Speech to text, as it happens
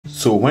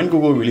So when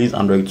Google released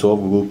Android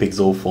 12 Google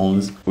Pixel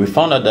phones, we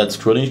found out that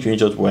scrolling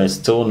screenshots were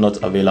still not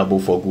available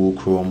for Google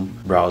Chrome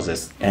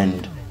browsers.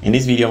 And in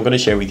this video, I'm going to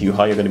share with you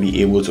how you're going to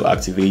be able to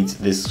activate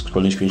this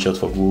scrolling screenshots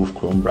for Google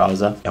Chrome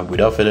browser. And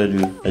without further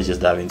ado, let's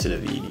just dive into the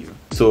video.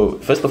 So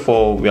first of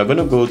all, we are going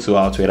to go to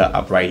our Twitter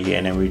app right here,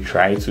 and then we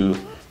try to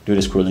do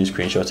the scrolling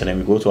screenshots, and then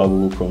we go to our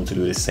Google Chrome to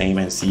do the same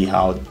and see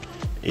how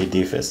it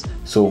differs.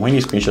 So when you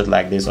screenshot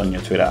like this on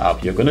your Twitter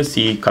app, you're going to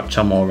see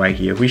capture more right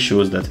here, which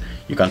shows that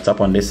you can tap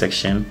on this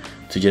section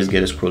to just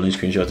get a scrolling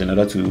screenshot in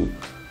order to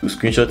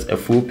screenshot a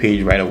full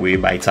page right away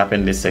by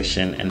tapping this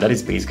section, and that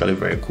is basically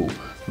very cool.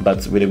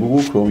 But with the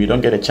Google Chrome, you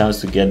don't get a chance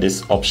to get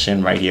this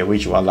option right here,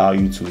 which will allow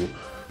you to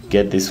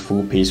get this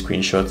full page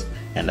screenshot,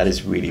 and that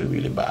is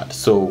really bad.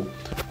 So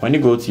when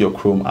you go to your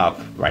Chrome app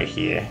right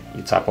here,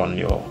 you tap on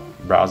your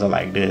browser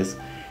like this,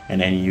 and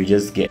then you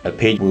just get a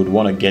page. We would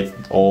want to get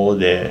all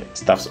the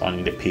stuffs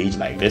on the page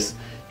like this.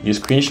 You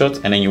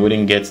screenshot, and then you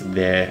wouldn't get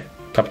the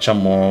capture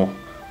more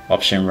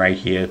option right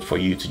here for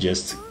you to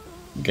just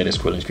get a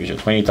scrolling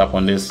screenshot. When you tap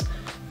on this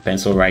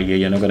pencil right here,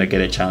 you're not going to get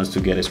a chance to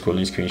get a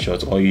scrolling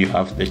screenshot. All you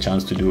have the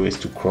chance to do is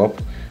to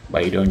crop,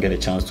 but you don't get a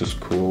chance to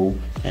scroll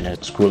and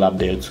then scroll up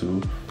there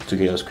to get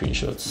your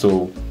screenshot.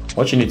 So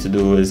what you need to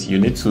do is you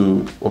need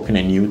to open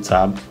a new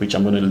tab, which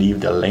I'm going to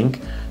leave the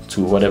link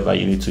to whatever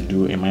you need to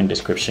do in my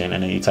description,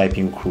 and then you type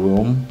in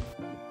Chrome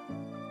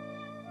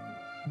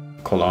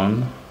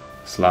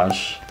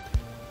 /flags,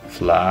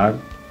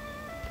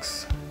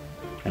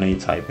 and then you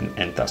type in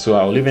enter. So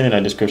I'll leave it in the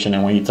description,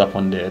 and when you tap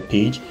on the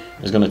page,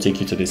 it's going to take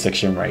you to the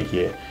section right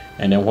here.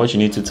 And then what you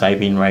need to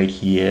type in right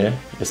here,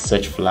 the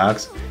search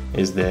flags,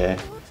 is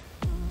the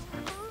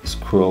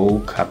scroll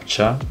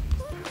capture,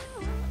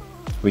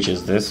 which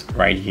is this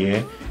right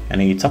here. And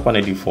then you tap on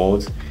the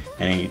default,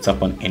 and then you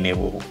tap on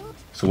enable.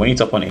 So when you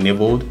tap on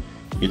enabled,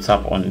 you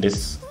tap on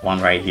this one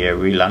right here,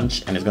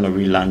 relaunch, and it's going to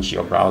relaunch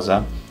your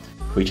browser,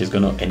 which is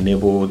going to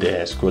enable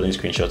the scrolling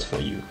screenshots for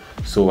you.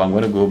 So I'm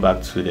going to go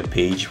back to the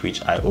page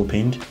which I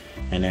opened,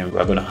 and then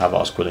we're going to have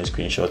our scrolling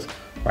screenshot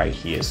right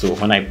here. So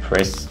when I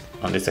press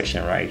on this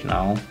section right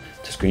now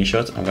to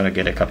screenshot, I'm going to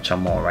get a capture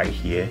more right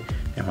here,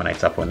 and when I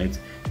tap on it,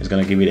 it's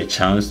going to give me the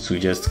chance to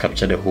just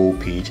capture the whole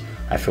page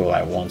I feel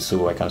I want.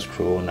 So I can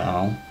scroll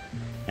now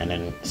and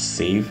then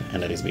save,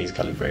 and that is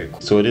basically very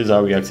cool. So this is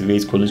how we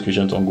activate scrolling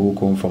screenshots on Google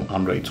Chrome from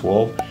Android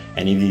 12.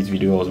 And if this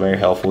video was very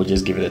helpful,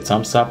 just give it a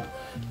thumbs up.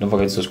 Don't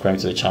forget to subscribe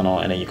to the channel,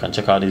 and then you can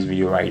check out this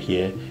video right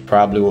here.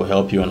 Probably will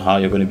help you on how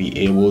you're going to be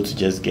able to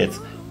just get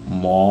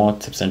more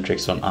tips and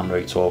tricks on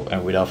Android 12.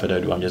 And without further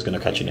ado, I'm just going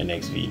to catch you in the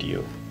next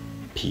video.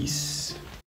 Peace.